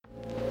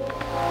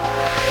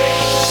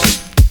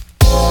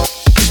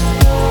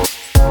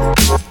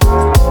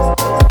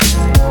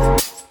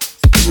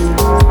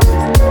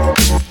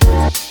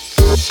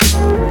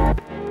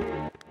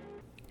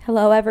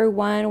Hello,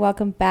 everyone.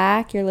 Welcome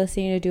back. You're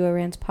listening to Do a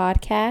Rants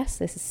podcast.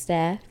 This is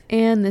Steph.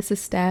 And this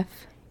is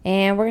Steph.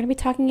 And we're going to be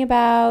talking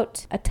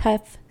about a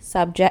tough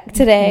subject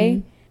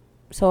today.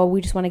 So we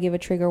just want to give a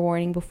trigger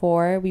warning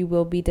before. We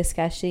will be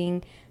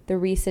discussing the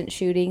recent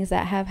shootings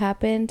that have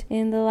happened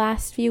in the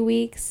last few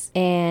weeks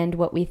and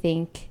what we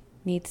think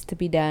needs to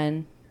be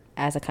done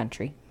as a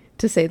country.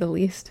 To say the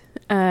least.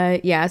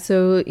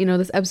 So,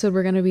 this episode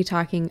we're going to be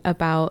talking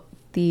about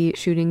the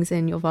shootings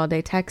in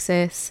Uvalde,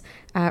 Texas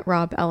at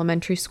Robb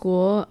Elementary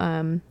School.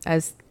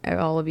 As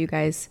all of you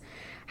guys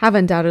have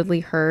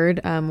undoubtedly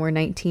heard, where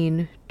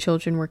 19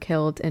 children were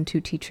killed and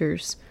 2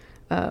 teachers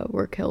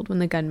were killed when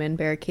the gunman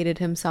barricaded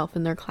himself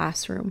in their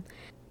classroom.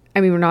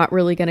 I mean, we're not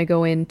really going to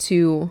go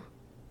into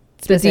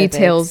the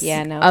details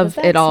of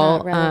it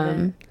all.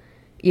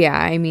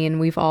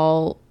 We've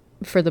all,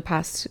 for the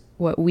past,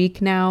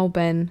 week now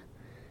been,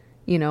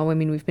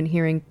 we've been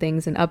hearing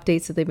things and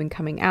updates that they've been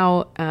coming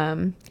out.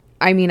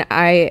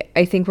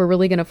 I think we're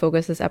really going to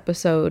focus this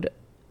episode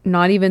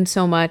not even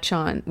so much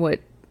on what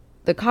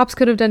the cops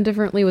could have done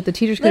differently, what the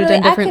teachers could have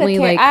done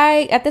differently.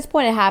 At this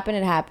point, it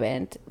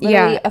happened.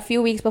 Literally, a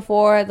few weeks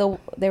before,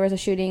 there was a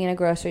shooting in a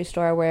grocery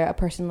store where a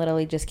person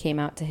literally just came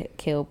out to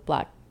kill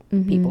black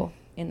people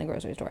in the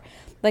grocery store.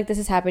 Like, this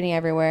is happening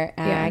everywhere.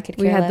 I could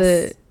care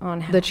less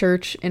on the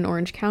church in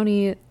Orange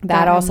County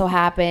that also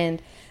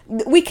happened.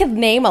 We could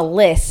name a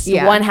list.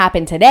 One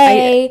happened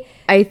today.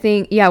 I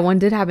think, one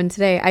did happen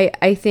today.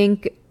 I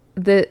think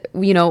that,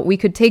 we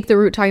could take the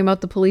route talking about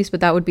the police,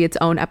 but that would be its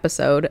own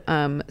episode.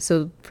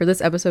 So for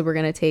this episode, we're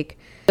going to take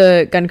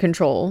the gun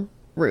control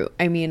route.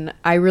 I mean,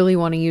 I really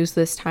want to use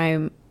this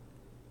time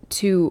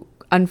to,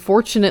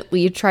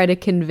 unfortunately, try to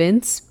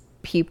convince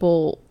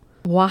people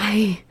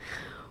why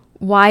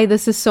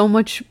this is so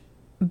much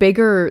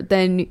bigger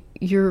than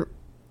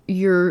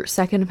your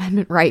Second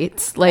Amendment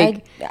rights.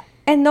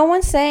 And no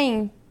one's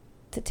saying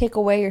to take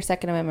away your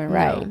Second Amendment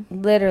right.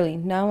 Literally,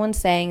 no one's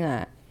saying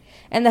that.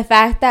 And the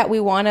fact that we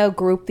want to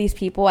group these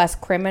people as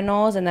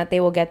criminals and that they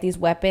will get these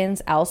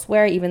weapons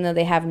elsewhere, even though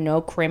they have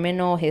no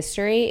criminal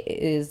history,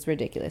 is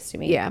ridiculous to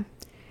me. Yeah.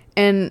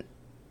 And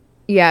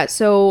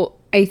so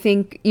I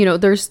think,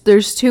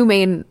 there's 2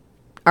 main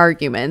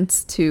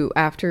arguments to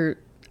after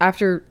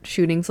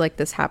shootings like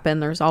this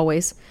happen. There's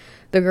always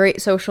the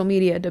great social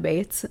media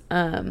debates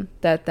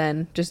that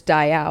then just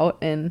die out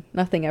and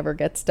nothing ever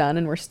gets done,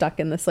 and we're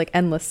stuck in this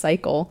endless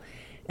cycle.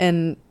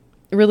 And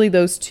really,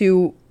 those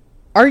 2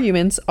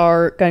 arguments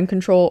are gun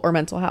control or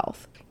mental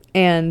health.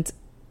 And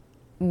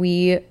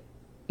we're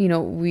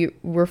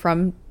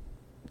from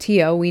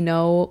TO. We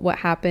know what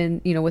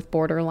happened, with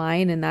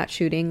Borderline and that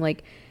shooting.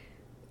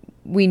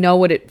 We know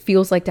what it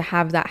feels like to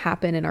have that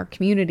happen in our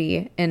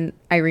community. And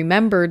I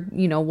remembered,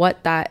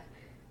 what that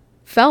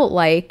felt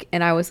like,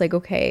 and I was like,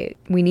 okay,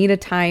 we need a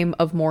time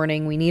of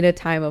mourning, we need a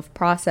time of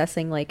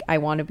processing. I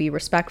want to be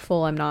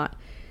respectful.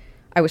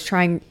 I was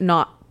trying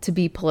not to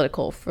be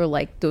political for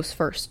those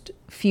first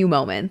few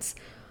moments,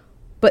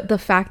 but the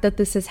fact that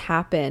this has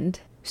happened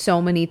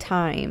so many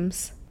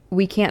times,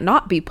 we can't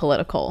not be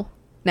political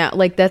now.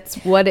 That's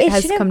what it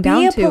has come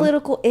down to. It shouldn't be a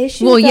political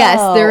issue. Well, though.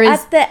 yes, there is.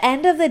 At the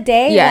end of the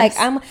day, yes.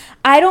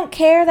 I don't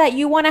care that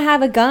you want to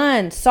have a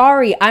gun.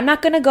 Sorry, I'm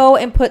not gonna go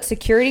and put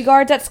security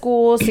guards at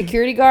schools,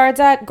 security guards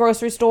at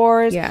grocery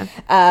stores,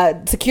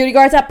 security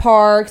guards at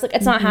parks.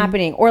 It's not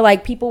happening. Or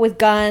people with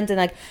guns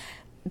and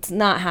it's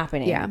not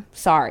happening. Yeah,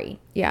 sorry.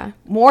 Yeah,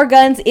 more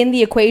guns in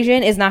the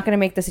equation is not gonna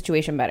make the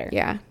situation better.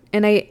 Yeah,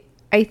 and I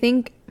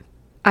think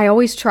I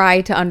always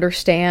try to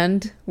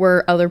understand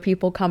where other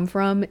people come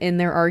from in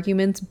their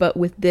arguments, but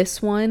with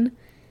this one,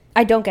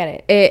 I don't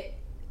get it.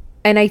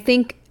 And I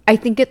think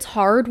it's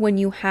hard when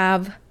your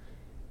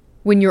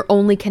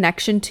only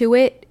connection to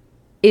it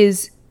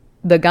is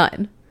the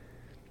gun.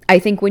 I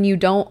think when you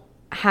don't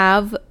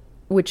have,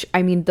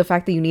 the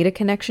fact that you need a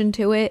connection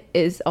to it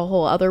is a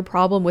whole other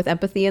problem with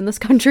empathy in this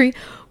country.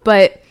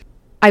 But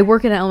I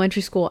work in an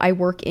elementary school. I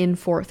work in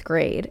 4th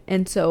grade.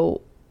 And so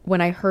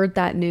when I heard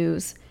that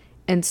news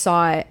and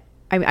saw it,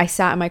 I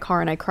sat in my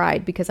car and I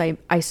cried because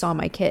I saw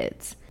my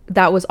kids.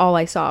 That was all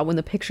I saw. When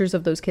the pictures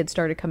of those kids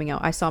started coming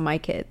out, I saw my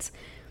kids.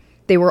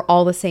 They were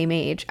all the same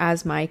age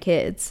as my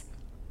kids.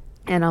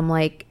 And I'm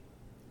like,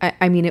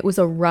 it was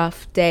a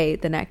rough day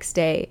the next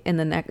day and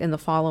the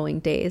following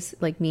days.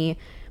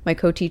 My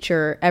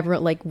co-teacher,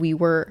 Everett,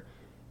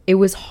 it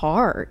was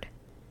hard.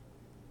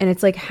 And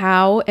it's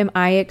how am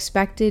I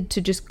expected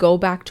to just go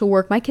back to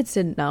work? My kids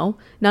didn't know.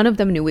 None of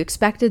them knew. We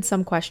expected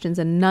some questions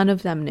and none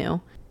of them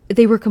knew.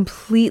 They were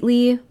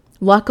completely,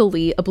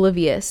 luckily,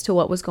 oblivious to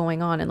what was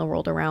going on in the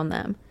world around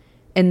them.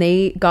 And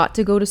they got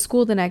to go to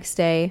school the next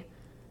day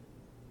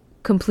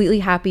completely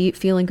happy,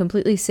 feeling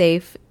completely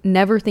safe,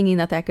 never thinking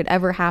that could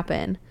ever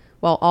happen,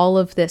 while all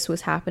of this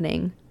was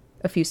happening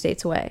a few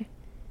states away.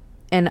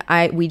 And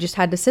we just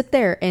had to sit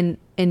there and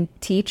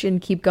teach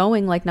and keep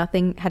going like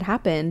nothing had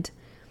happened.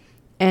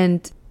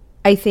 And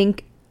I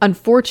think,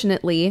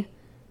 unfortunately,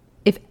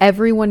 if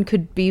everyone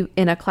could be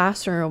in a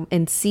classroom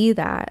and see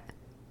that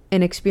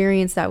and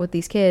experience that with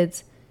these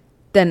kids,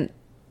 then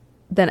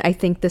then I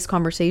think this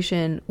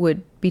conversation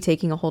would be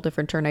taking a whole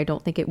different turn. I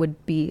don't think it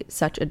would be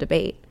such a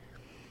debate.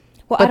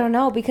 Well, I don't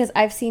know, because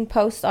I've seen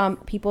posts on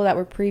people that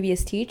were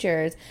previous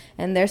teachers,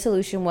 and their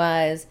solution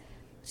was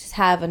just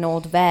have an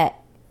old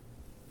vet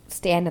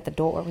stand at the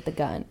door with a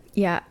gun.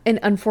 Yeah, and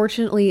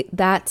unfortunately,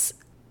 that's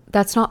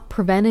not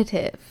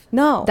preventative.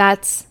 No,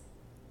 that's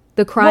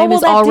the crime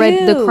is already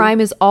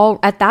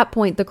at that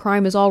point the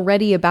crime is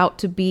already about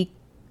to be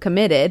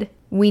committed.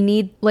 We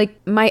need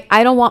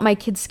I don't want my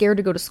kids scared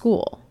to go to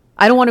school.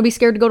 I don't want to be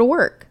scared to go to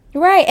work.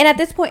 Right, and at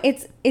this point,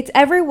 it's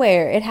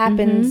everywhere. It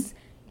happens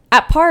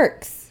at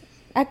parks.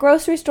 At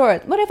grocery stores.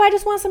 What if I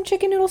just want some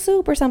chicken noodle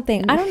soup or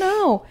something? I don't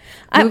know.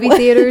 Movie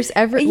theaters,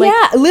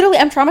 yeah, literally,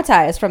 I'm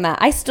traumatized from that.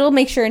 I still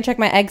make sure and check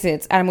my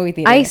exits at a movie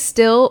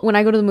theater. When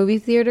I go to the movie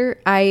theater,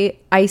 I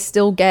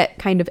still get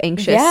kind of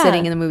anxious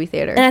sitting in the movie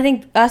theater. And I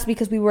think us,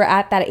 because we were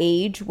at that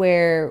age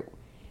where,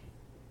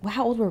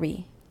 how old were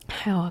we?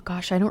 Oh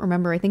gosh, I don't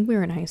remember. I think we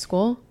were in high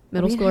school,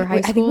 middle school or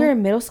high school. I think we were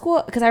in middle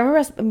school, because I remember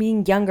us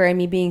being younger and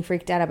me being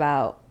freaked out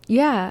about.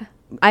 Yeah.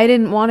 I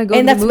didn't want to go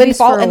to the movies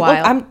for a while.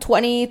 Look, I'm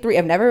 23.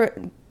 I've never,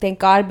 thank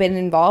God, been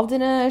involved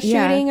in a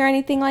shooting or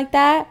anything like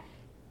that.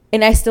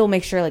 And I still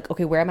make sure,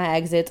 okay, where are my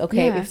exits?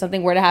 Okay, if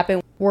something were to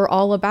happen. We're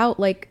all about,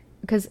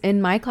 because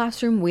in my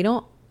classroom, we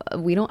don't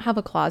have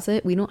a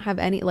closet. We don't have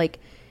any,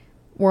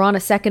 we're on a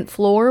second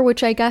floor,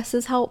 which I guess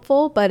is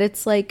helpful. But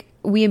it's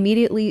we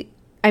immediately,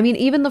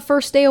 even the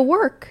first day of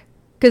work,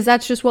 because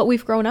that's just what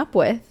we've grown up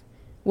with,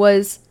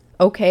 was,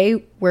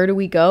 okay, where do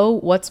we go?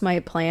 What's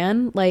my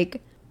plan?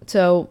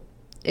 So...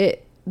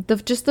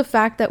 just the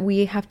fact that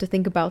we have to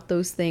think about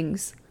those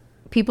things,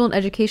 people in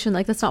education,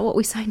 that's not what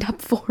we signed up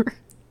for.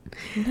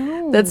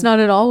 No, that's not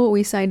at all what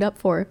we signed up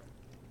for.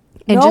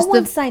 And no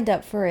one signed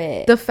up for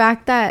it. The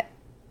fact that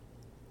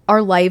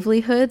our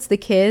livelihoods, the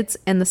kids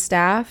and the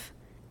staff,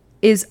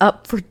 is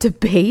up for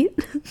debate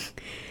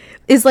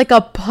is like a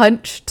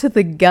punch to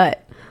the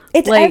gut.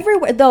 It's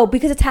everywhere though,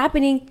 because it's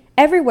happening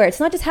everywhere. It's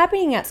not just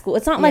happening at school.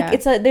 It's not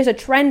there's a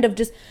trend of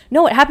just,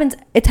 no, it's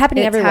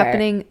happening everywhere. It's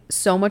happening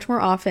so much more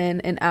often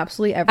and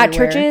absolutely everywhere. At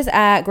churches,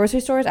 at grocery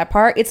stores, at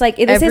park. It's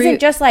this isn't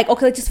just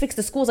okay, let's just fix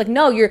the schools.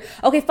 No, you're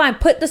okay, fine,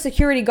 put the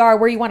security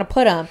guard where you want to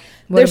put them.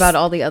 What about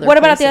all the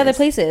other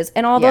places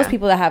and all those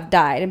people that have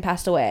died and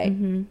passed away?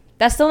 Mm-hmm.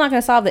 That's still not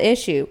going to solve the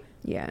issue.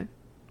 Yeah.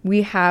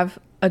 We have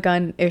a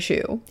gun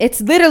issue.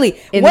 It's literally,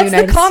 what's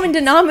the common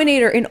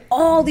denominator in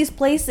all these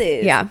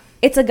places? Yeah.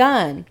 It's a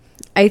gun.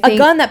 A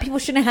gun that people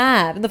shouldn't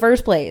have in the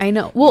first place. I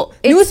know. Well,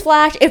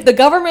 newsflash: if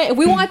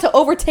we want to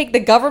overtake the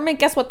government,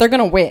 guess what? They're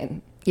gonna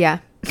win. Yeah,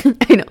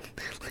 I know.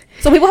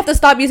 So people have to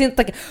stop using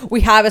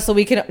we have it so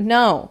we can.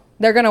 No,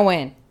 they're gonna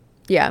win.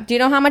 Yeah. Do you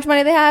know how much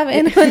money they have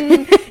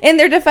in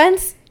their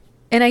defense?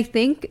 And I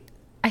think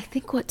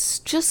what's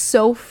just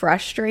so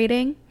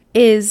frustrating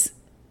is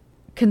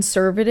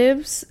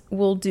conservatives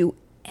will do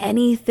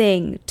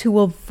anything to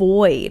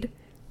avoid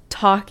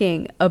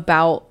talking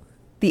about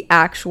the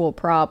actual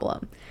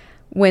problem.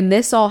 When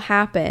this all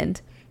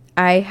happened,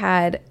 I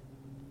had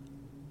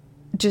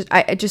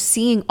just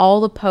seeing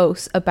all the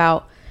posts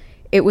about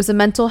it was a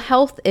mental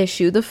health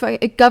issue.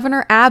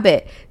 Governor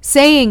Abbott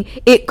saying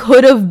it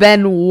could have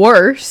been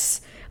worse.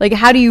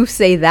 How do you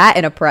say that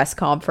in a press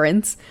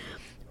conference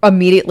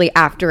immediately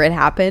after it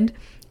happened?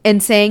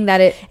 And saying that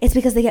it's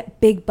because they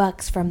get big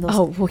bucks from those.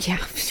 Oh, well, yeah.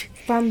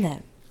 From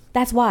them.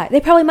 That's why. They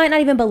probably might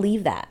not even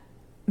believe that.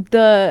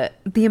 The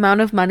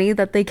amount of money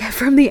that they get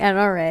from the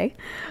NRA.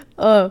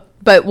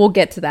 But we'll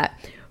get to that.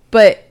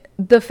 But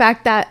the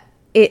fact that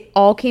it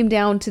all came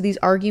down to these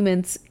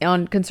arguments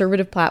on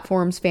conservative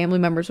platforms, family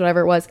members,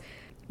 whatever it was,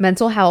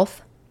 mental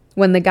health,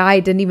 when the guy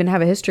didn't even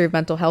have a history of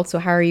mental health. So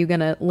how are you going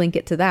to link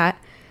it to that?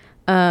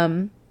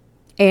 And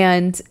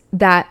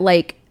that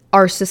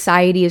our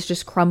society is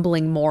just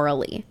crumbling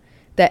morally,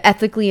 that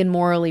ethically and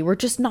morally, we're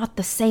just not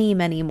the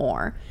same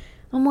anymore.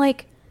 I'm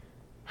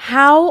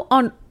how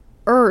on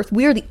earth?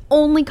 We are the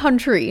only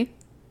country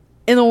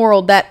in the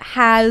world that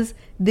has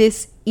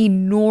this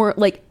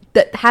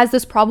that has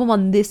this problem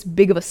on this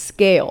big of a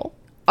scale.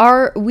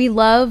 We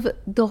love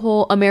the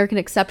whole American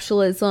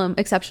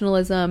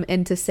exceptionalism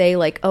and to say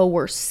oh,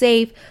 we're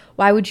safe.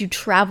 Why would you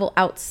travel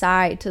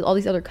outside to all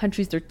these other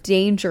countries? They're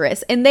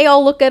dangerous. And they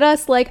all look at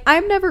us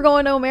I'm never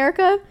going to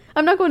America.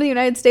 I'm not going to the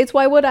United States.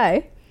 Why would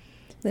I?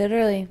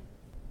 Literally.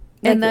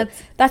 And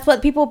that's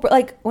what people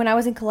when I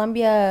was in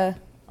Colombia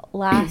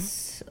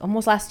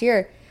almost last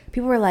year,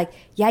 people were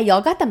yeah,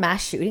 y'all got the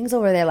mass shootings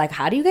over there.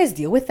 How do you guys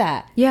deal with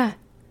that? Yeah.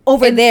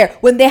 Over there,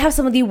 when they have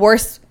some of the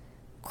worst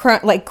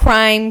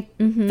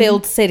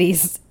crime-filled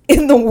cities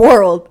in the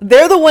world,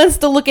 they're the ones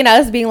still looking at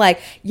us being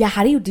yeah,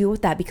 how do you deal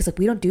with that? Because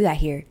we don't do that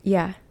here.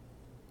 Yeah.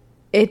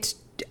 Because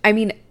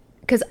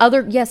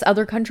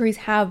other countries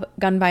have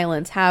gun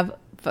violence, have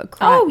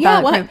crime.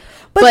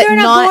 But they're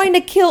not going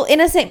to kill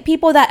innocent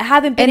people that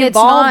haven't been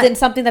involved in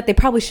something that they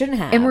probably shouldn't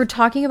have. And we're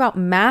talking about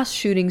mass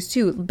shootings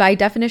too. By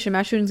definition,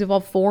 mass shootings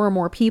involve 4 or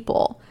more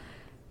people.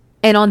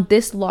 And on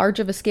this large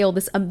of a scale,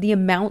 the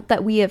amount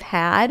that we have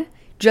had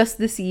just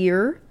this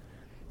year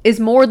is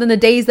more than the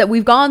days that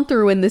we've gone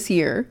through in this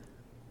year.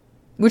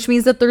 which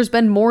means that there's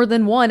been more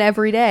than one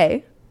every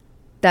day.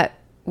 That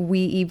we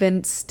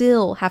even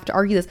still have to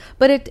argue this.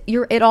 But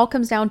it all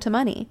comes down to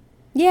money.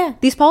 Yeah.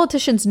 These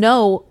politicians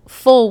know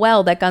full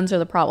well that guns are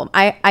the problem.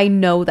 I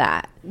know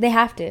that. They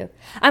have to.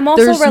 I'm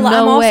also There's I'm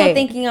no also way.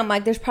 thinking, I'm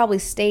like, there's probably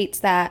states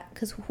that,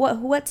 because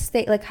what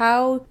state, like,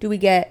 how do we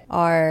get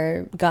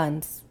our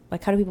guns?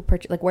 Like, how do people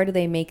purchase, like, where do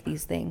they make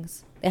these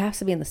things? It has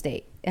to be in the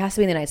state. It has to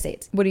be in the United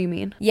States. What do you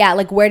mean? Yeah,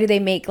 like, where do they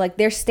make, like,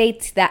 there's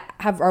states that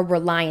are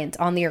reliant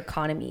on their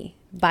economy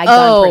by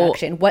gun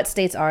production. What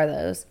states are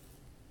those?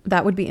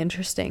 That would be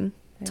interesting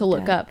to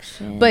look up.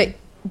 But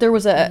there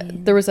was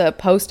a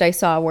post I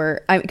saw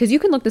where, because you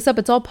can look this up,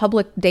 it's all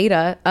public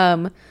data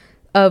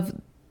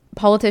of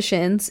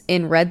politicians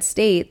in red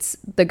states,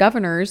 the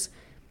governors,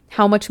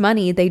 how much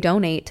money they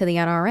donate to the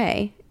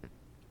NRA.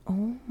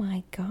 Oh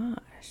my gosh.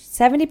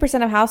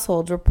 70% of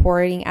households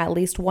reporting at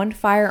least one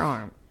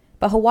firearm,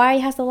 but Hawaii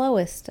has the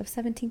lowest of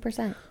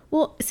 17%.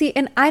 Well, see,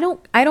 and I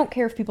don't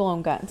care if people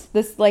own guns.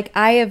 This, like,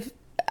 I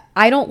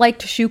don't like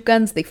to shoot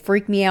guns. They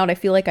freak me out. I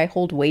feel like I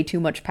hold way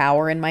too much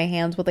power in my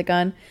hands with a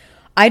gun.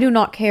 I do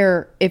not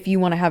care if you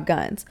want to have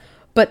guns,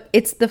 but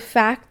it's the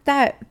fact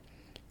that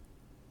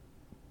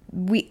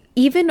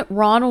even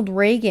Ronald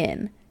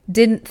Reagan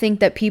didn't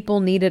think that people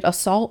needed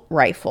assault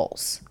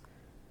rifles,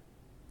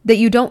 that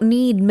you don't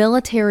need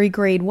military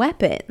grade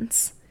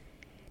weapons.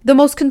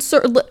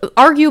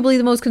 Arguably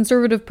the most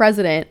conservative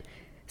president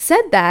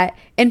said that,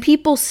 and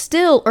people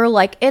still are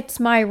like, it's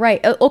my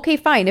right. Okay,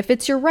 fine, if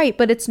it's your right,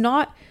 but it's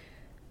not.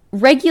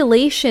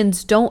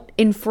 Regulations don't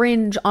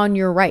infringe on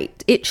your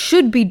right. It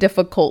should be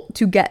difficult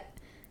to get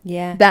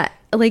that.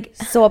 Like,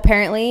 so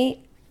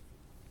apparently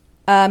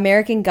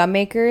American gun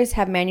makers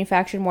have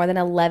manufactured more than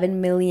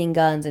 11 million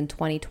guns in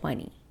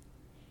 2020.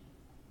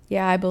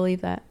 Yeah, I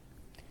believe that.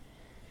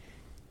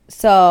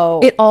 So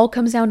it all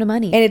comes down to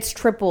money. And it's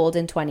tripled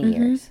in 20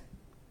 years.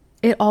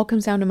 It all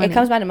comes down to money. It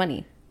comes down to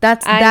money.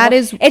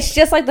 It's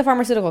just like the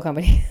pharmaceutical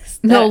companies.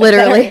 No,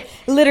 literally.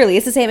 Literally,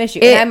 it's the same issue.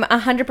 And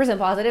I'm 100%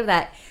 positive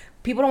that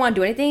people don't want to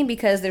do anything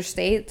because there's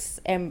states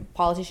and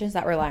politicians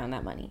that rely on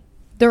that money.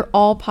 They're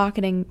all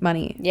pocketing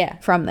money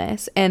from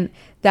this. And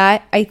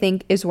that, I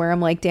think, is where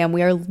I'm like, damn,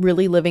 we are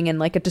really living in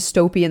like a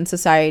dystopian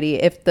society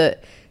if the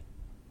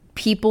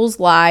people's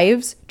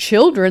lives,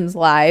 children's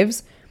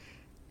lives,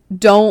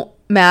 don't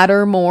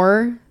matter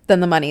more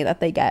than the money that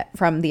they get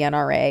from the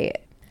NRA.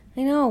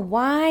 I know.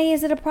 Why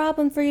is it a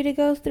problem for you to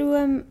go through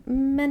a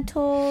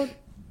mental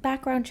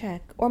background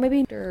check? Or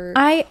maybe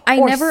I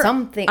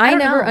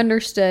never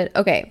understood.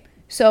 Okay,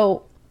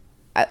 so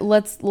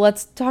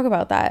let's talk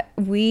about that.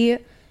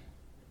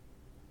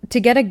 To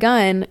get a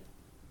gun,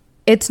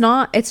 it's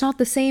not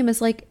the same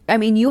as, like, I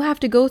mean, you have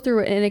to go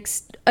through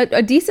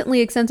a decently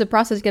extensive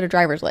process to get a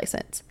driver's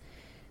license,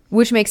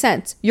 which makes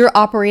sense. You're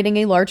operating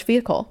a large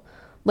vehicle.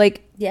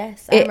 Like,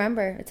 yes, I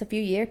remember. It's a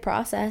few year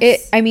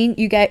process. I mean,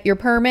 you get your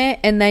permit,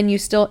 and then you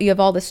have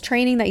all this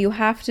training that you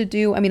have to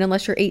do. I mean,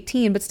 unless you're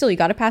 18, but still, you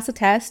got to pass a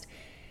test,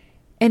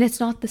 and it's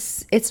not the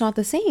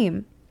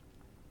same.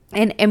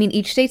 And I mean,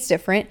 each state's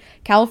different.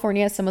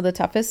 California has some of the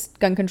toughest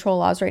gun control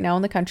laws right now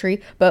in the country.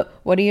 But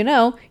what do you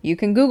know? You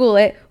can Google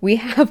it. We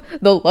have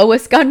the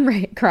lowest gun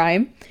rate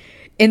crime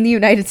in the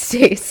United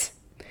States.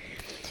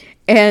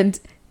 And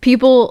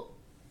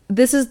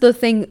this is the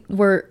thing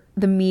where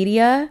the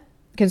media,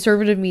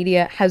 conservative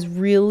media, has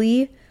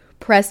really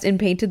pressed and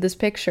painted this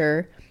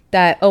picture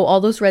that, oh,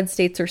 all those red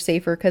states are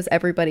safer because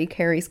everybody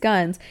carries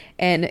guns.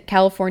 And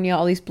California,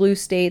 all these blue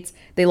states,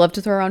 they love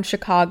to throw around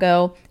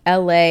Chicago,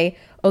 LA.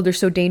 Oh, they're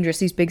so dangerous,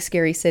 these big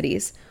scary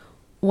cities.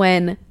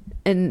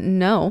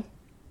 No,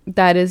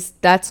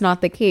 that's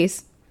not the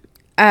case.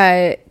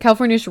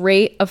 California's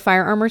rate of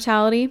firearm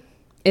mortality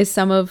is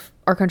some of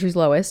our country's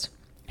lowest.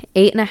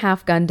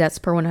 8.5 gun deaths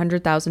per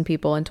 100,000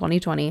 people in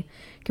 2020,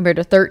 compared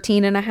to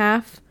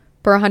 13.5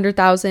 per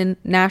 100,000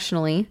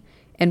 nationally,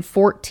 and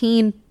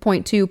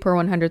 14.2 per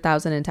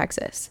 100,000 in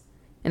Texas.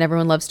 And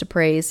everyone loves to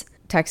praise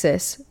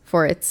Texas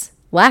for its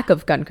lack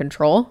of gun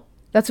control.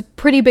 That's a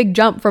pretty big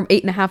jump from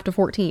 8.5 to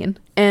 14.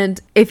 And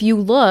if you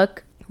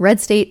look, red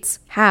states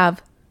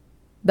have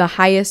the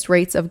highest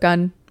rates of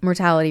gun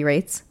mortality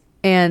rates.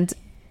 And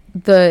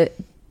the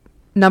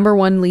number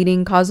one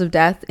leading cause of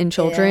death in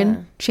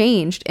children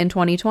changed in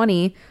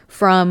 2020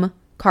 from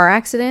car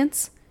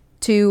accidents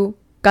to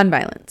gun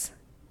violence.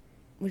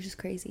 Which is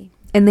crazy.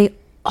 And they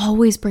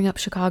always bring up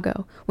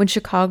Chicago. When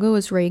Chicago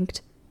is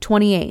ranked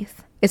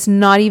 28th, it's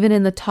not even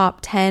in the top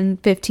 10,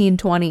 15,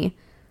 20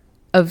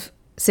 of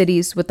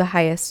cities with the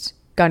highest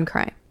gun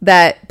crime.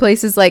 That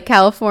places like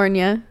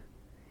California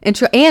and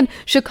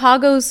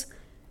Chicago's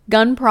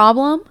gun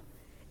problem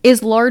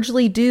is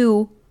largely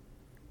due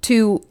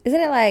to,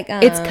 isn't it like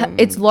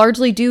it's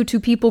largely due to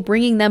people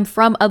bringing them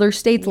from other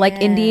states like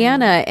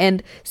Indiana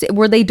and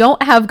where they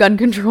don't have gun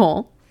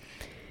control.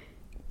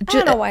 I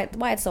don't know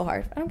why it's so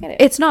hard. I don't get it.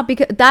 It's not,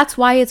 because that's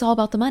why it's all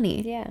about the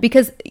money. Yeah.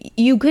 Because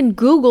you can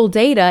Google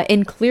data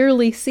and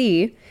clearly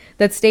see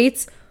that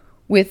states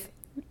with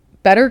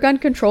better gun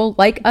control,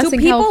 like us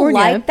in California. Do people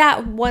like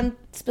that one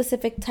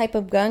specific type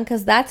of gun?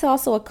 Because that's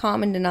also a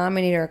common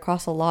denominator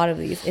across a lot of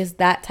these, is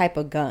that type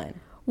of gun.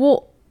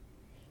 Well,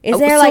 is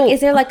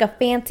there like a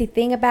fancy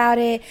thing about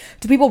it?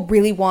 Do people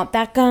really want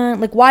that gun?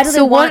 Like, why do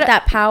they want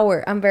that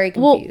power? I'm very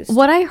confused. Well,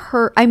 what I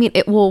heard, I mean,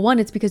 one,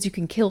 it's because you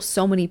can kill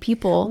so many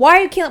people. Why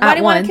are you killing? Why do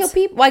you want to kill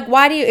people? Like,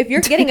 why do you? If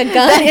you're getting a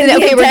gun,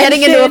 okay, we're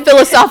getting into a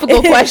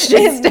philosophical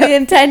question. The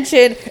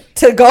intention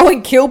to go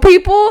and kill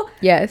people.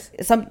 Yes,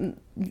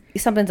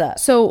 something's up.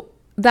 So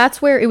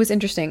that's where it was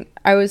interesting.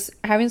 I was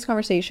having this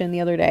conversation the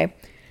other day,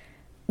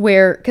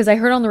 because I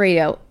heard on the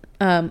radio.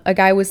 A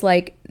guy was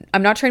like,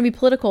 I'm not trying to be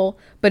political,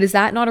 but is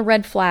that not a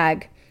red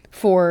flag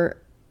for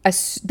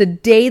the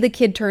day the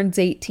kid turns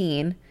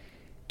 18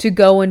 to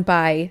go and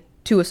buy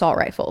 2 assault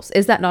rifles?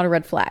 Is that not a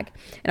red flag?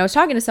 And I was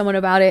talking to someone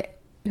about it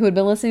who had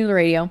been listening to the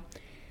radio,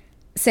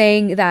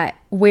 saying that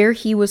where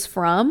he was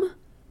from,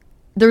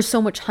 there's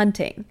so much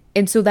hunting.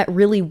 And so that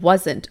really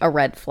wasn't a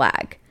red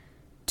flag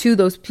to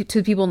the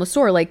people in the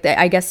store. Like,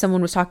 I guess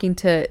someone was talking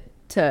to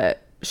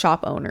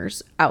shop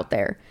owners out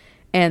there,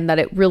 and that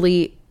it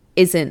really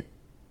isn't.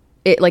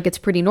 It's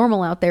pretty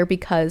normal out there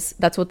because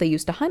that's what they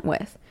used to hunt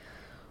with.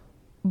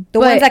 The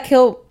ones that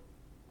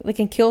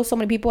can kill so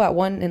many people at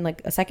one in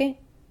like a second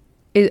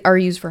are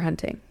used for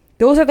hunting.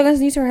 Those are the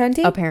guns used for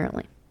hunting?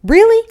 Apparently.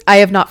 Really? I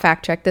have not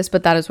fact checked this,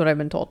 but that is what I've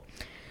been told.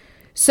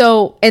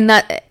 And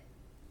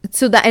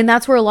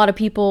that's where a lot of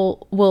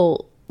people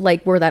will,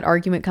 like, where that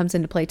argument comes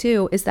into play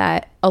too, is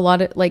that a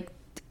lot of, like,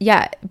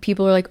 yeah,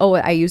 people are like, oh,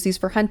 I use these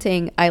for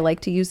hunting. I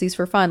like to use these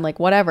for fun, like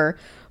whatever.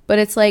 But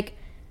it's like,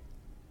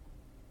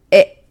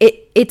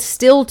 it's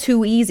still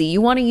too easy. You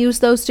want to use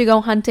those to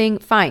go hunting,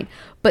 fine.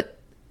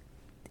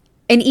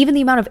 And even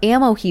the amount of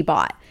ammo he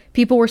bought,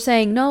 people were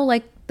saying, no,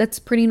 like, that's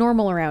pretty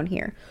normal around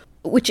here,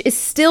 which is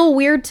still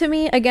weird to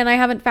me. Again, I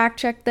haven't fact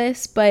checked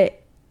this,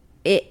 but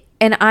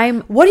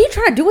what are you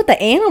trying to do with the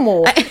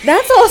animal?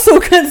 That's also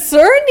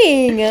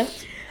concerning.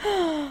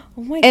 Oh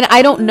my and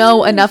I don't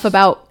know enough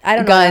about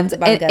guns.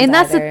 And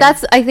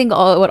that's I think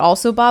what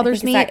also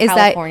bothers me is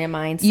that California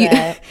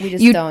mindset. We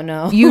just don't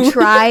know. You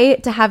try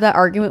to have that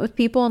argument with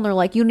people and they're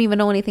like, you don't even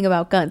know anything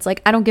about guns.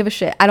 Like, I don't give a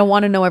shit. I don't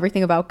want to know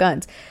everything about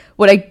guns.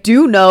 What I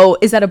do know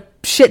is that a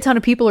shit ton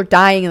of people are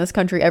dying in this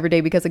country every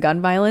day because of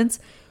gun violence,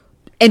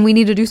 and we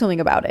need to do something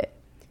about it.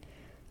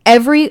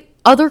 Every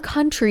other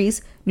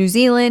countries, New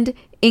Zealand,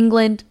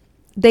 England,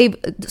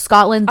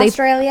 Scotland,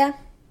 Australia,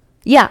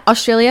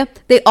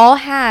 they all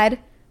had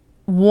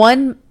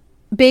one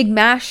big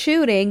mass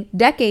shooting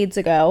decades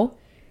ago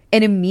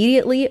and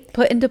immediately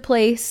put into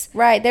place.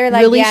 Right. They're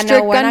like, really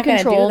strict gun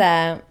control. Do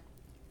that.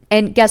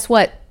 And guess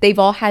what? They've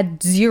all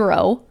had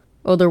 0.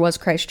 Well, there was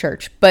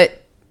Christchurch,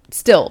 but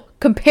still,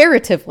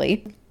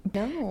 comparatively.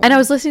 No. And I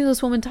was listening to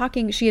this woman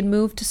talking. She had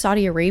moved to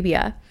Saudi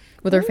Arabia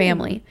with her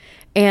family.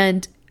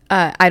 And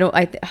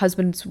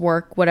husband's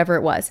work, whatever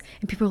it was.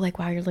 And people were like,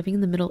 wow, you're living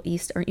in the Middle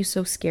East. Aren't you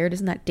so scared?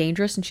 Isn't that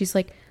dangerous? And she's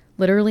like,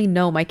 literally,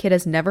 no, my kid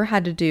has never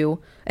had to do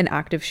an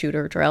active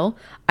shooter drill.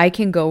 I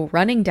can go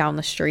running down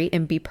the street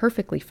and be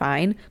perfectly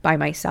fine by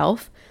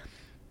myself.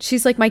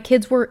 She's like, my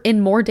kids were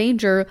in more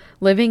danger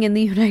living in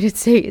the United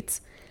States.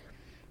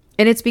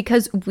 And it's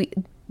because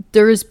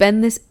there's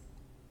been this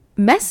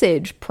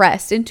message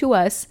pressed into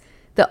us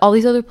that all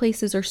these other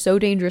places are so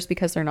dangerous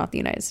because they're not the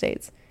United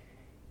States.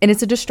 And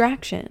it's a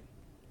distraction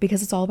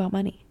because it's all about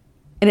money.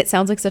 And it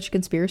sounds like such a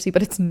conspiracy,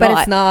 but it's not. But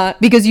it's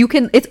not. Because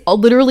it's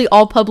literally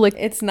all public.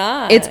 It's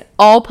not. It's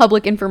all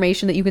public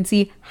information that you can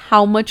see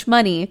how much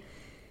money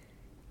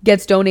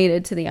gets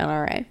donated to the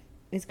NRA.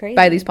 It's crazy.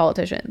 By these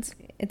politicians.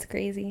 It's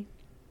crazy.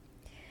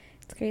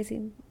 It's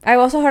crazy. I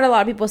also heard a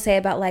lot of people say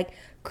about, like,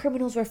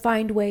 criminals will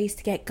find ways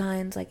to get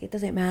guns. Like, it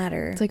doesn't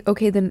matter. It's like,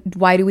 okay, then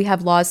why do we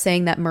have laws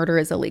saying that murder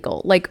is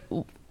illegal? Like,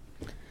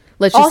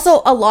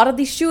 also, a lot of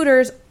these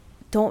shooters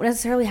don't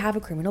necessarily have a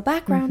criminal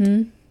background.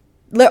 Mm-hmm.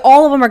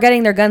 All of them are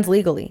getting their guns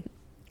legally.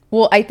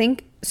 Well, I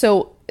think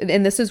so.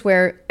 And this is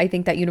where I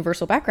think that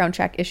universal background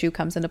check issue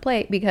comes into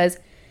play, because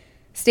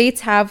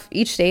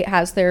each state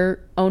has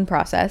their own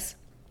process.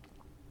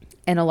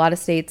 And a lot of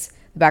states,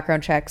 the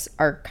background checks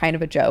are kind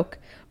of a joke,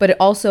 but it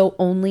also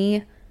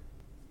only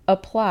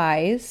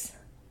applies.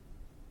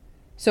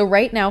 So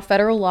right now,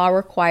 federal law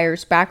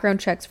requires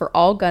background checks for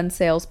all gun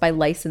sales by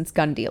licensed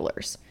gun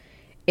dealers.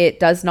 It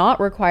does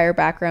not require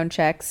background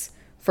checks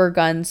for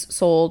guns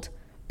sold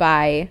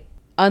by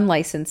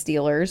unlicensed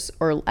dealers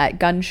or at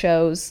gun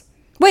shows.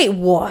 Wait,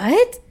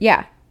 what?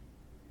 Yeah.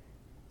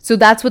 So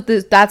that's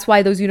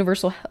why those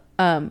universal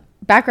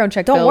background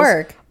check don't bills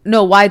work.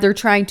 No, why they're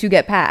trying to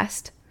get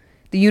passed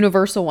the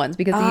universal ones,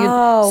 because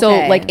okay.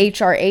 So like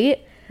HR 8,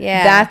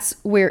 yeah, that's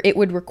where it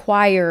would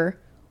require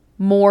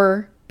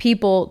more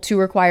people to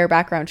require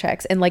background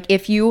checks. And like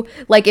if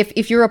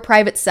you're a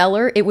private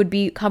seller, it would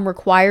become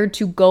required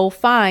to go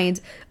find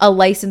a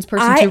licensed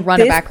person to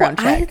run a background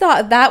check. I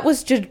thought that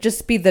was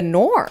just be the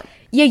norm.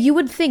 Yeah, you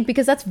would think,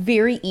 because that's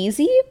very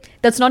easy.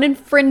 That's not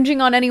infringing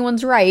on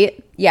anyone's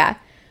right. Yeah.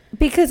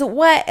 Because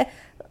what?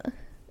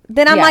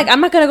 Then I'm like,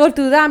 I'm not going to go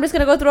through that. I'm just going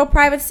to go through a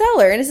private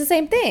seller. And it's the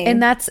same thing.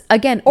 And that's,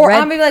 again. Or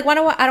I'm going to be like,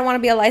 I don't want to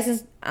be a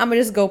licensed I'm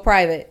gonna just go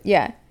private.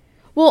 Yeah.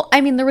 Well,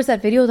 I mean, there was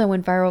that video that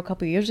went viral a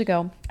couple years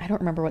ago. I don't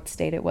remember what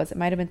state it was. It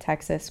might have been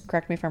Texas.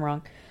 Correct me if I'm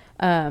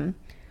wrong.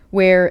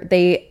 Where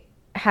they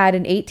had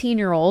an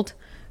 18-year-old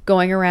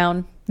going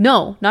around.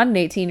 No, not an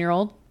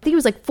 18-year-old. I think he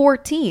was like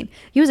 14.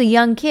 He was a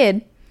young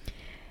kid.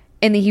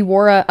 And he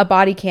wore a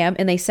body cam.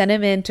 And they sent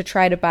him in to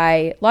try to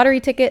buy lottery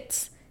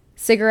tickets,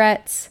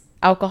 cigarettes,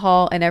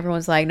 alcohol. And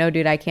everyone's like, no,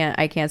 dude, I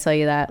can't sell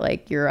you that.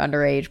 Like, you're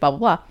underage, blah, blah,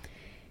 blah.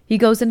 He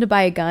goes in to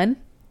buy a gun.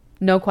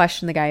 No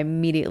question, the guy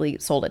immediately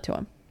sold it to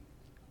him.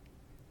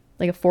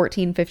 Like a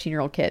 14,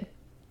 15-year-old kid.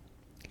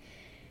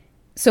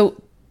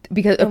 So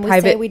because it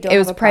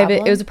was a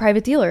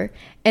private dealer.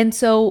 And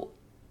so,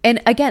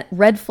 and again,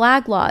 red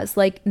flag laws,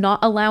 like not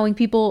allowing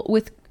people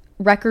with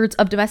records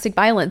of domestic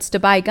violence to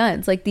buy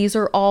guns. Like these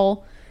are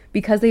all,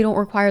 because they don't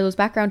require those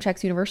background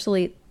checks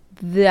universally,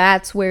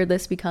 that's where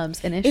this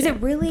becomes an issue. Is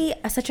it really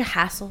such a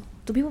hassle?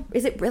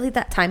 Is it really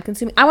that time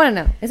consuming? I want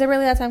to know. Is it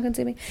really that time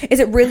consuming? Is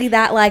it really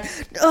that like,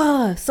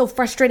 so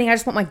frustrating? I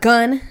just want my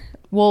gun.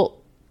 Well,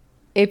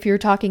 if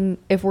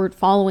we're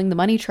following the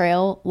money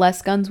trail,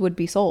 less guns would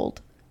be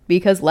sold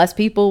because less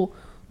people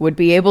would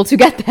be able to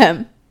get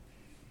them.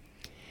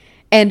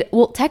 And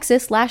well,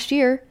 Texas last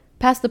year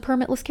passed the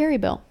permitless carry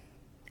bill.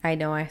 I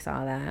know, I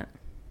saw that.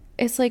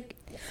 It's like,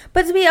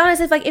 but to be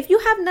honest, it's like if you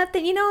have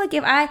nothing, you know, like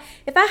if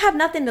I have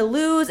nothing to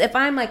lose, if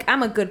I'm like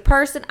I'm a good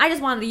person, I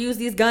just wanted to use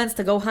these guns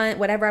to go hunt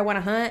whatever I want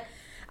to hunt.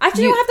 I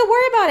just don't have to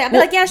worry about it. I'm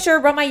like, yeah, sure,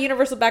 run my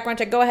universal background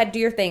check. Go ahead, do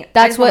your thing.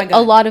 That's what a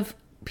lot of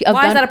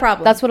why is that a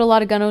problem? That's what a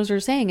lot of gun owners are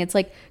saying. It's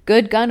like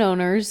good gun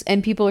owners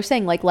and people are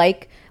saying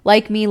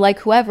like me, like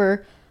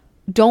whoever,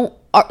 don't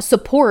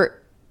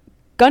support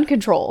gun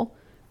control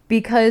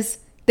because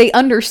they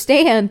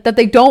understand that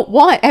they don't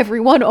want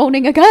everyone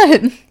owning a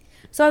gun.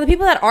 So the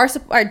people that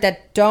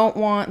that don't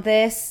want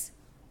this,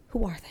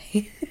 who are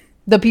they?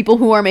 The people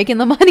who are making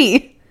the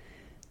money.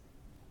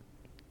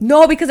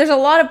 No, because there's a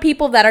lot of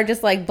people that are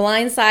just like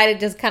blindsided,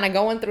 just kind of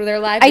going through their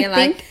life and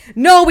like,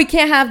 no, we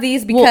can't have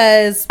these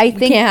because we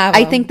can't have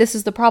them. I think this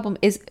is the problem.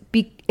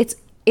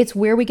 It's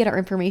where we get our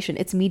information.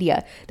 It's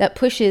media that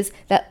pushes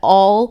that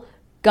all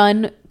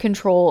gun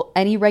control,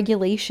 any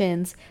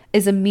regulations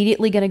is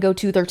immediately going to go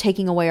to they're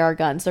taking away our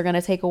guns. They're going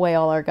to take away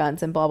all our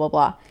guns and blah, blah,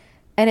 blah.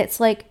 And it's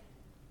like,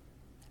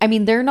 I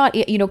mean, they're not,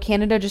 you know,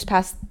 Canada just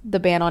passed the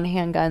ban on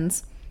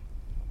handguns.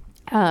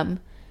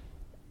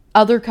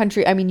 Other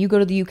country, I mean, you go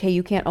to the UK,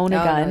 you can't own a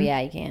gun. No, yeah,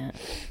 you can't.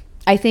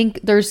 I think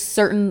there's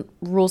certain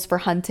rules for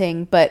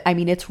hunting, but I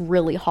mean, it's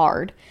really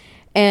hard.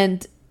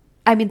 And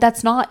I mean,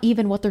 that's not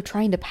even what they're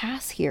trying to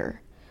pass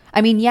here. I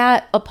mean,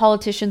 yeah,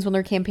 politicians when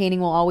they're campaigning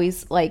will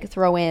always like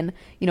throw in,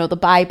 you know, the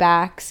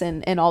buybacks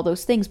and all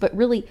those things. But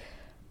really,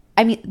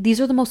 I mean,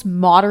 these are the most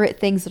moderate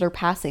things that are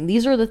passing.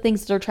 These are the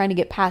things that are trying to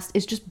get passed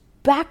is just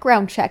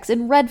background checks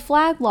and red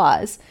flag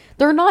laws.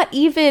 They're not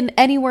even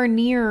anywhere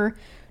near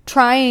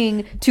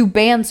trying to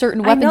ban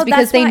certain weapons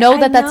because they know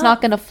that that's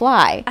not going to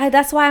fly.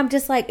 That's why I'm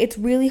just like, it's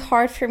really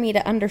hard for me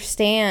to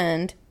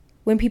understand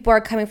when people are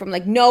coming from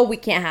like, no, we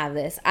can't have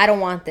this. I don't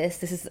want this.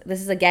 This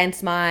is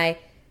against my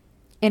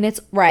and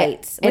it's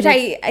rights. Which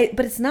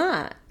but it's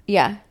not.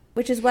 Yeah.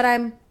 Which is what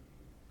I'm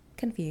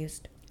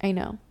confused. I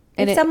know.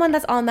 And if someone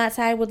that's on that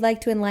side would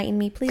like to enlighten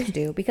me, please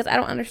do, because I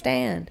don't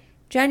understand.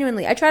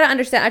 Genuinely. I try to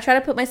understand. I try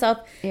to put myself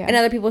in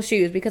other people's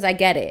shoes because I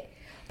get it.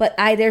 But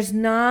there's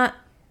no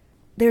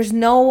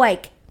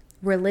like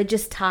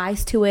religious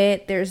ties to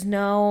it. There's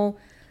no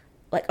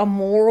like a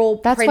moral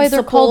that's principle why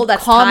they're called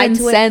that's common tied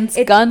to sense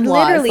it. Gun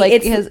laws.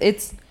 Like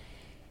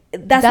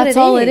that's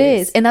all it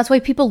is. And that's why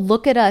people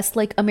look at us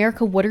like,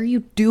 America, what are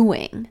you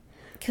doing?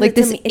 Like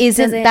this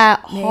isn't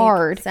that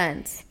hard.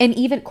 Sense. And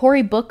even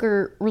Cory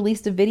Booker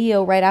released a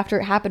video right after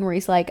it happened where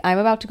he's like, I'm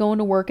about to go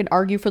into work and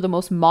argue for the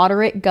most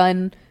moderate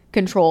gun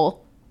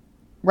control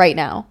right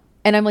now.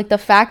 And I'm like, the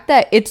fact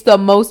that it's the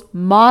most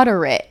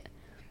moderate,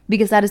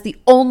 because that is the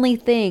only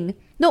thing.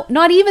 No,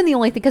 not even the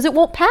only thing, because it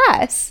won't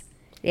pass.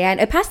 Yeah, and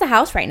it passed the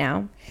House right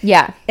now.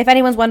 Yeah. If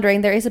anyone's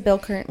wondering, there is a bill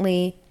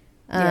currently.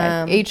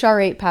 HR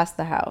 8 passed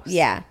the House.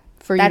 Yeah.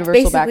 For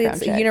universal background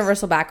checks. It's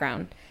universal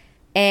background.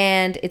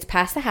 And it's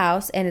passed the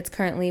House, and it's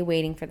currently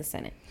waiting for the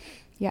Senate.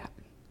 Yeah.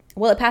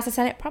 Will it pass the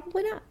Senate?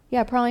 Probably not.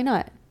 Yeah, probably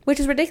not. Which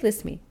is ridiculous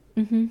to me.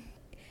 Mm-hmm.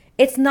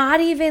 It's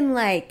not even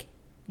like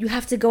you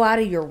have to go out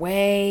of your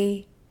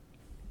way.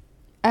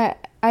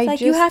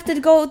 You have to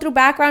go through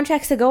background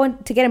checks to go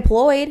to get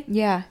employed.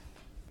 Yeah.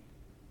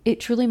 It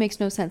truly makes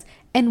no sense.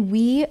 And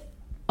we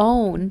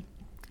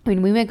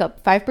make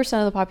up 5%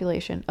 of the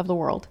population of the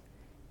world.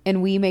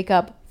 And we make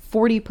up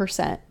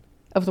 40%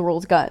 of the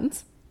world's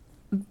guns.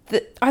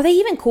 Are they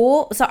even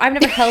cool? So I've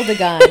never held a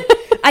gun.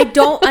 I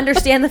don't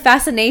understand the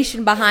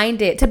fascination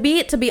behind it. To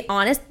be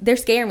honest, they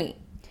scare me.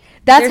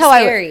 They're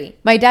scary.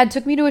 My dad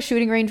took me to a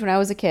shooting range when I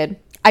was a kid.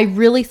 I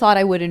really thought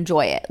I would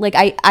enjoy it. Like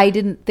I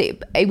didn't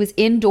think it was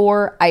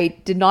indoor. I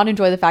did not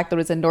enjoy the fact that it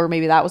was indoor.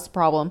 Maybe that was the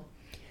problem.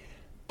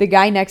 The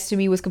guy next to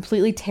me was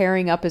completely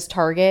tearing up his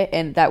target,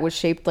 and that was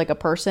shaped like a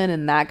person,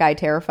 and that guy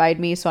terrified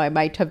me. So I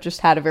might have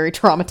just had a very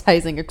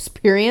traumatizing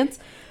experience.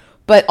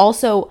 But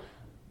also,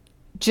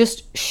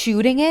 just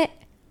shooting it,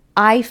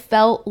 I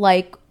felt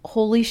like,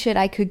 holy shit,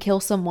 I could kill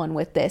someone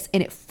with this,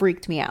 and it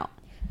freaked me out.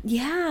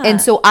 Yeah.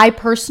 And so I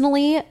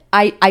personally,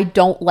 I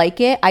don't like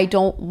it. I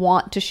don't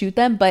want to shoot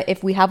them, but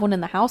if we have one in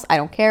the house, I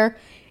don't care.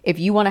 If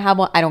you want to have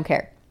one, I don't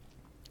care.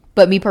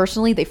 But me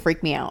personally, they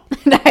freak me out.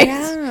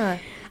 Yeah.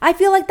 I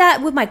feel like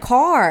that with my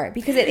car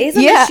because it is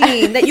a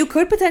machine that you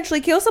could potentially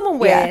kill someone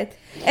with.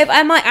 Yeah. If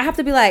I'm like, I have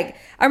to be like,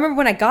 I remember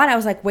when I got it, I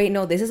was like, wait,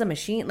 no, this is a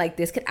machine. Like,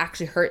 this could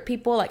actually hurt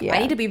people. Like, I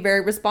need to be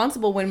very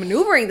responsible when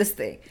maneuvering this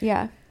thing.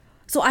 Yeah.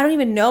 So I don't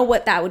even know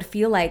what that would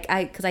feel like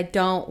because I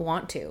don't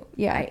want to.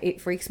 Yeah.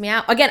 It freaks me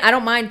out. Again, I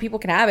don't mind. People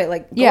can have it.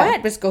 Like, go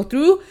ahead. Just go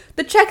through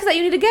the checks that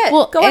you need to get.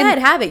 Well, go ahead.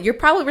 Have it. You're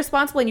probably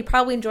responsible and you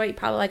probably enjoy it. You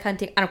probably like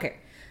hunting. I don't care.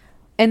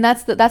 And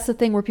that's the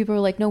thing where people are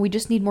like, no, we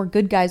just need more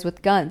good guys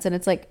with guns. And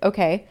it's like,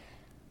 okay,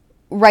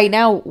 right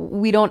now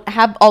we don't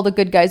have all the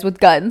good guys with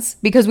guns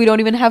because we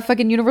don't even have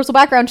fucking universal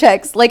background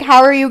checks. Like,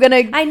 how are you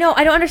gonna... I know.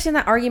 I don't understand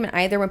that argument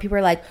either when people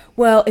are like,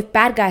 well, if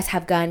bad guys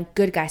have guns,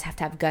 good guys have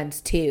to have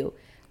guns too.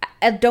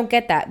 I don't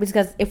get that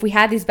because if we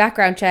had these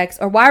background checks,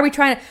 or why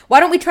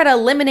don't we try to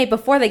eliminate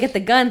before they get the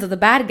guns of the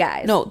bad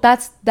guys? No,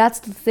 that's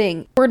the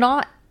thing. We're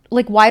not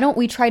like, why don't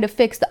we try to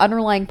fix the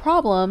underlying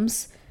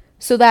problems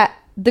so that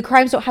the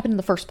crimes don't happen in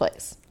the first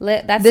place?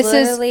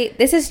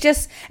 This is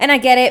just, and I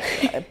get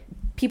it.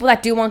 People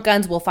that do want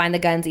guns will find the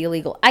guns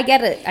illegal. I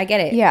get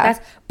it. Yeah.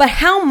 But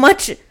how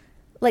much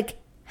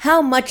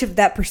of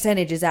that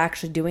percentage is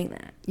actually doing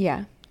that?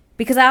 Yeah.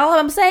 Because all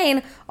I'm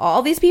saying,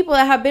 all these people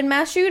that have been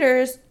mass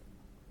shooters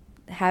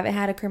haven't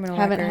had a criminal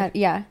record.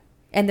 Yeah.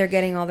 And they're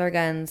getting all their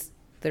guns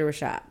through a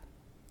shop.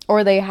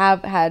 Or they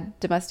have had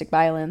domestic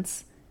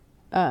violence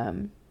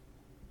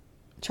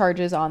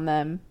charges on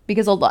them.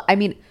 Because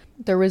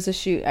there was a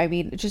shoot.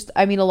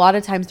 A lot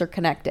of times they're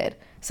connected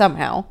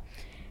somehow.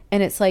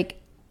 And it's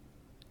like,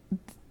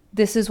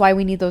 this is why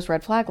we need those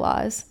red flag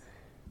laws.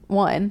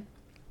 One.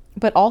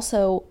 But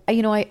also,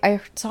 I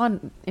saw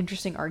an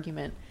interesting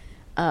argument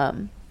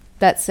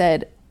that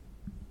said,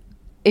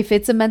 if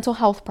it's a mental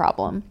health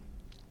problem,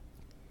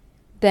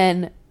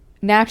 then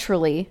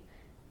naturally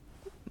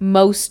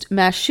most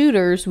mass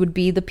shooters would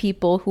be the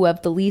people who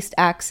have the least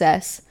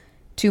access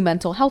to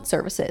mental health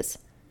services,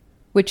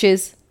 which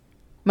is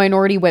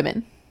minority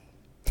women.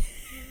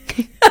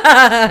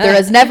 There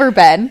has never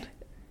been.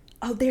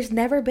 Oh, there's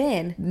never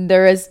been.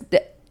 There is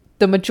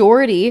the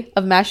majority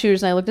of mass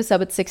shooters, and I looked this up,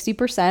 at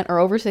 60% or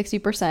over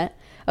 60%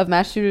 of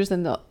mass shooters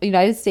in the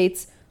United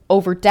States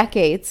over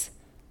decades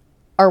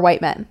are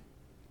white men.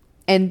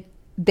 And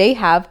they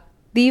have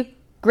the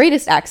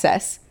greatest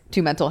access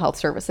to mental health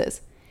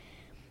services.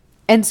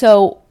 And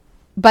so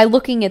by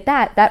looking at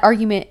that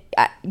argument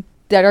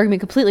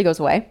completely goes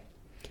away.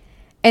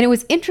 And it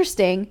was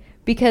interesting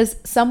because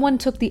someone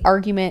took the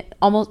argument,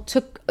 almost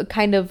took a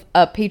kind of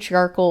a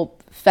patriarchal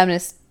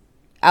feminist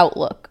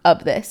outlook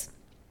of this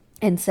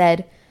and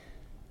said,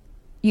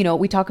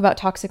 we talk about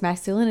toxic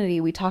masculinity.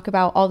 We talk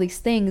about all these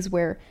things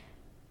where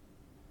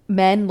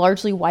men,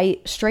 largely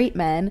white, straight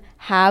men,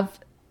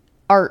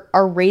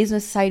 are raised in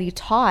a society,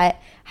 taught,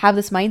 have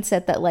this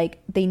mindset that like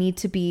they need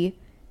to be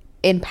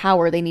in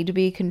power, they need to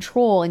be in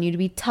control, and need to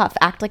be tough,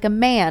 act like a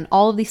man,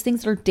 all of these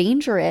things that are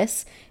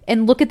dangerous,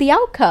 and look at the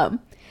outcome.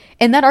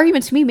 And that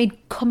argument to me made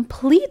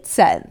complete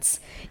sense.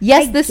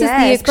 Yes, this is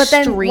the extreme. But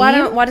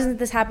then why doesn't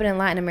this happen in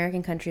Latin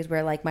American countries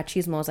where like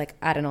machismo is like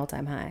at an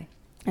all-time high?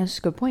 That's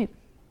a good point.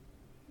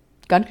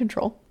 Gun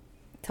control.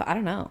 So I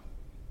don't know.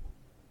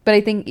 But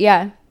I think,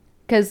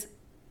 because,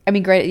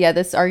 great. Yeah,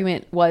 this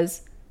argument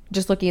was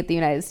just looking at the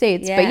United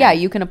States. Yeah. But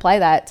you can apply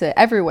that to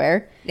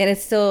everywhere. And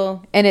it's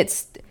still... And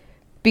it's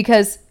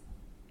because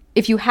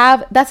if you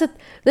have... This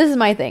is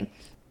my thing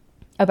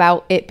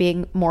about it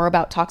being more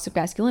about toxic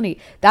masculinity.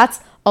 That's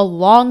a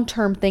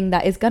long-term thing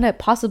that is going to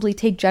possibly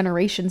take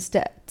generations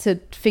to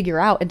figure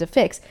out and to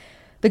fix.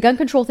 The gun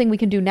control thing we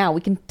can do now.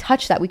 We can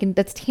touch that.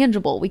 That's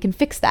tangible. We can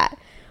fix that.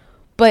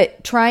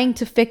 But trying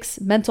to fix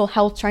mental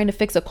health, trying to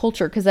fix a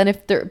culture, because then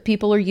if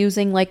people are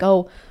using like,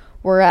 oh,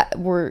 we're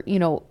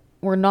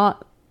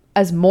not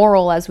as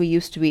moral as we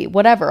used to be,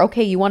 whatever.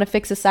 Okay, you want to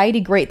fix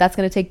society? Great. That's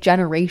going to take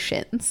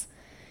generations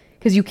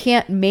because you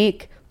can't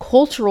make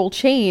cultural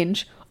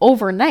change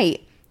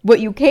overnight. What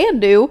you can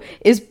do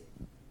is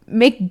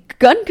make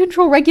gun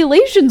control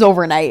regulations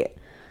overnight.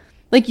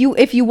 Like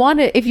if you want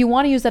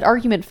to use that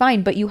argument,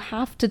 fine, but you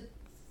have to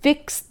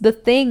fix the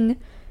thing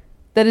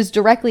that is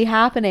directly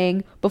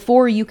happening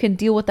before you can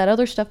deal with that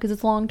other stuff because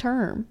it's long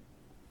term.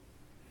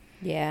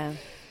 Yeah.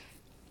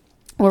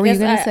 What were you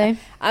going to say?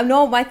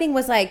 No, my thing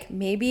was like,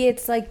 maybe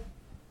it's like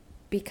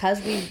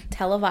because we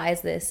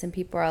televise this and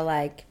people are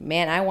like,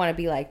 man, I want to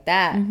be like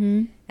that.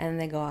 Mm-hmm. And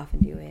they go off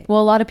and do it.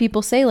 Well, a lot of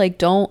people say like,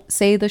 don't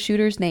say the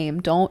shooter's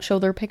name. Don't show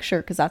their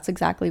picture because that's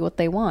exactly what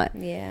they want.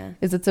 Yeah.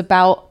 It's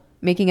about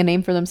making a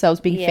name for themselves,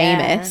 being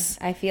famous.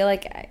 I feel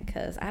like,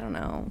 because I don't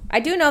know. I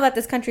do know that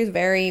this country is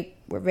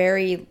we're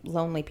very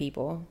lonely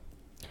people.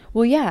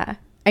 Well, yeah.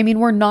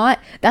 We're not,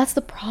 that's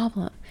the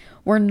problem.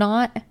 We're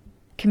not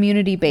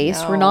community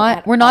based. No,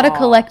 we're not a all.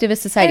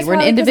 collectivist society. We're an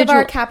Because of individual.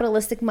 our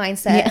capitalistic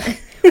mindset.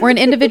 Yeah. We're an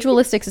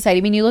individualistic society.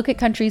 I mean, you look at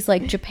countries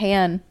like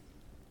Japan,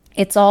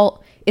 it's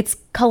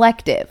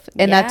collective.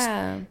 And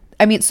Yeah.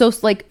 I mean, so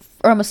like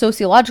from a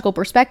sociological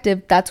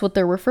perspective, that's what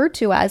they're referred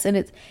to as. And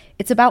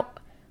it's about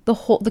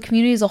the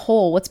community as a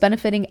whole, what's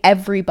benefiting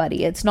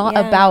everybody. It's not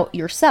about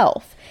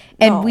yourself.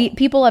 And No.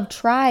 people have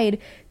tried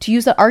to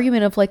use the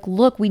argument of like,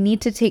 look, we need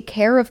to take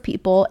care of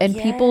people, and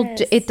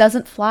Yes. it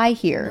doesn't fly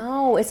here.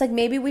 No, it's like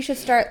maybe we should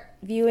start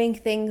viewing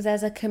things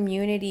as a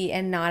community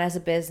and not as a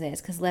business.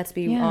 Because let's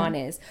be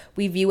honest,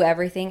 we view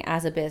everything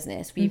as a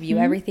business. We view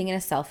everything in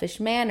a selfish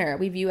manner.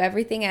 We view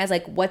everything as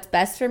like what's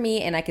best for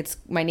me, and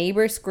my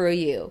neighbor, screw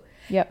you.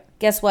 Yep.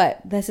 Guess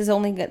what? This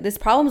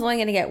problem's only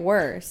going to get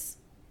worse.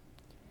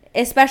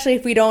 Especially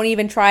if we don't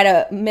even try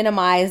to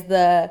minimize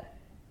the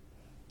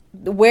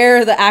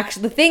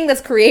thing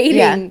that's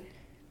creating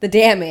the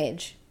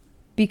damage.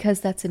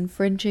 Because that's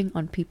infringing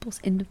on people's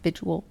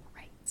individual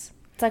rights.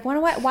 It's like,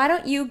 why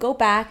don't you go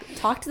back,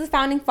 talk to the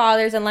founding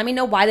fathers, and let me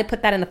know why they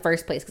put that in the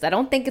first place? Because I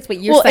don't think it's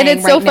what you're saying. And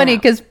it's so funny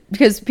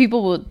because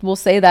people will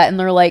say that, and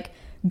they're like,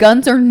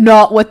 guns are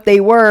not what they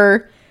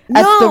were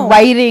at the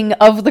writing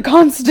of the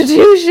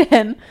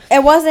Constitution.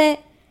 It wasn't.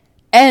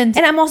 And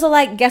I'm also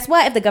like, guess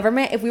what?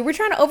 If we were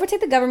trying to overtake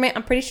the government,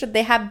 I'm pretty sure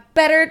they have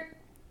better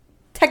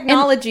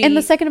technology. and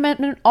the Second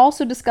Amendment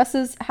also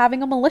discusses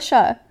having a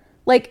militia.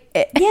 Like,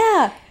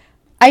 yeah.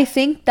 I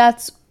think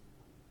that's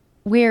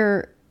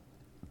where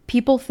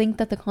people think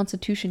that the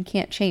Constitution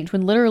can't change,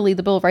 when literally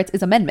the Bill of Rights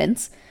is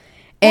amendments.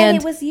 And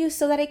it was used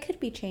so that it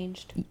could be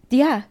changed.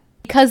 Yeah,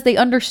 because they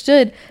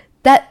understood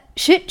that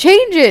shit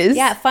changes.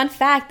 Yeah, fun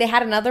fact, they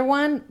had another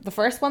one. The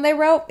first one they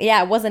wrote,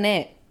 it wasn't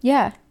it.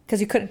 Yeah. Because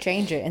you couldn't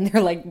change it. And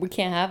they're like, we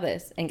can't have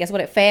this. And guess what?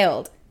 It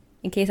failed.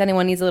 In case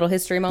anyone needs a little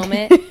history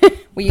moment,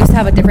 we used to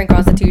have a different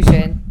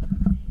constitution.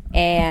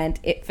 And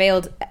it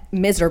failed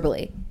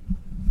miserably.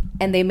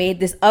 And they made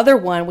this other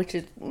one, which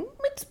is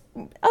it's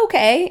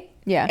okay.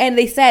 Yeah. And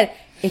they said,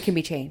 it can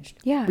be changed.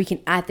 Yeah. We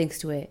can add things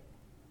to it.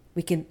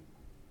 We can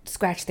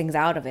scratch things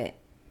out of it.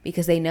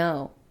 Because they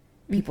know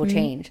people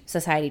change.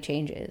 Society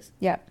changes.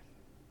 Yeah.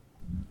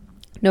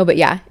 No, but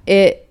yeah,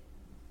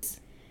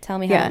 Tell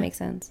me how that makes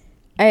sense.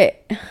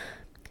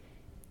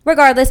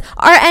 Regardless,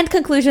 our end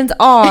conclusions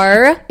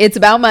are... It's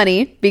about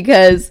money,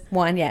 because...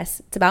 One,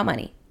 yes, it's about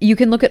money. You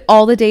can look at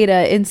all the data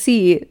and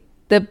see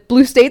that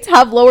blue states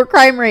have lower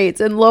crime rates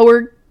and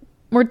lower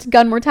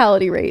gun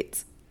mortality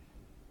rates.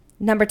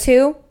 Number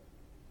 2,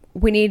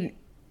 we need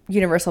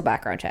universal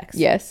background checks.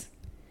 Yes.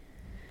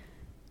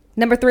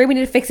 Number 3, we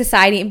need to fix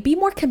society and be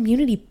more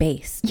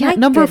community-based. Yeah, My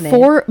number goodness.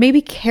 4,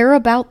 maybe care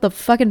about the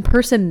fucking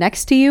person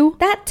next to you.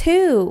 That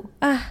too.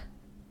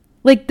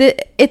 Like,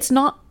 it's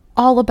not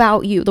all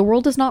about you. The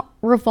world does not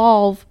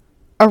revolve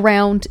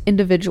around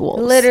individuals.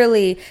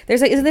 Literally.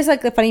 Isn't this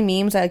like the funny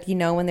memes, like,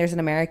 when there's an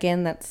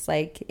American that's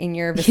like in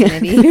your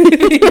vicinity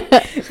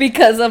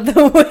because of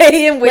the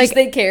way in which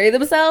they carry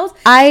themselves?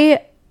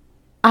 I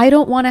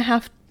don't want to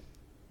have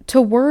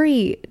to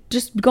worry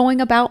just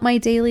going about my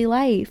daily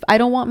life. I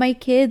don't want my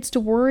kids to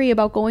worry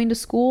about going to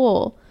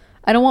school.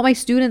 I don't want my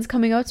students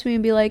coming up to me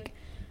and be like,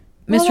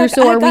 Miss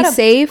Russo, are we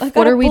safe?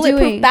 What are we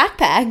doing?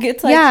 Backpack.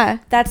 It's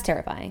like, that's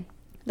terrifying.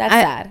 That's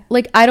sad.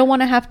 Like, I don't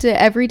want to have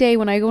to every day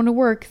when I go into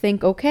work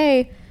think,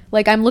 okay,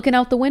 like I'm looking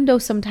out the window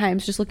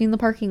sometimes, just looking in the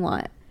parking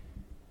lot,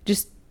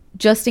 just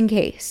in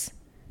case.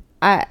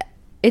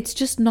 It's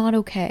just not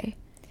okay,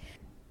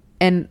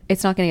 and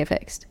it's not going to get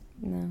fixed.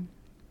 No,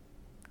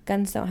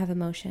 guns don't have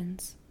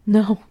emotions.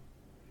 No,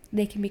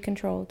 they can be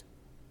controlled.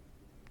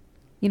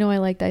 You know, I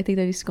like that. I think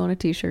that needs to go on a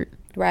T-shirt.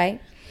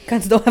 Right?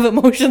 Guns don't have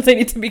emotions. They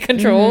need to be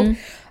controlled.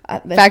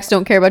 Mm-hmm. Facts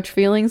don't care about your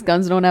feelings.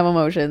 Guns don't have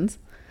emotions.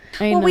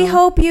 We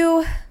hope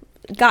you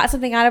got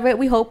something out of it.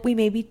 We hope we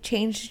maybe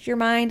changed your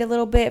mind a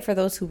little bit for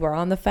those who were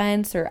on the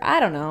fence, or I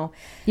don't know.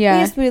 Yeah.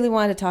 We just really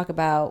wanted to talk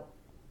about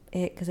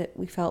it because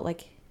we felt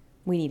like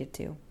we needed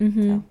to.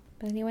 Mm-hmm. So,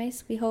 but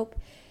anyways, we hope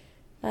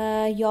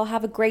you all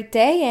have a great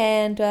day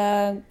and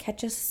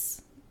catch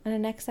us on the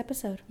next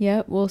episode.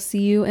 Yeah, we'll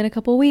see you in a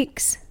couple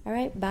weeks. All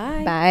right.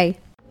 Bye. Bye.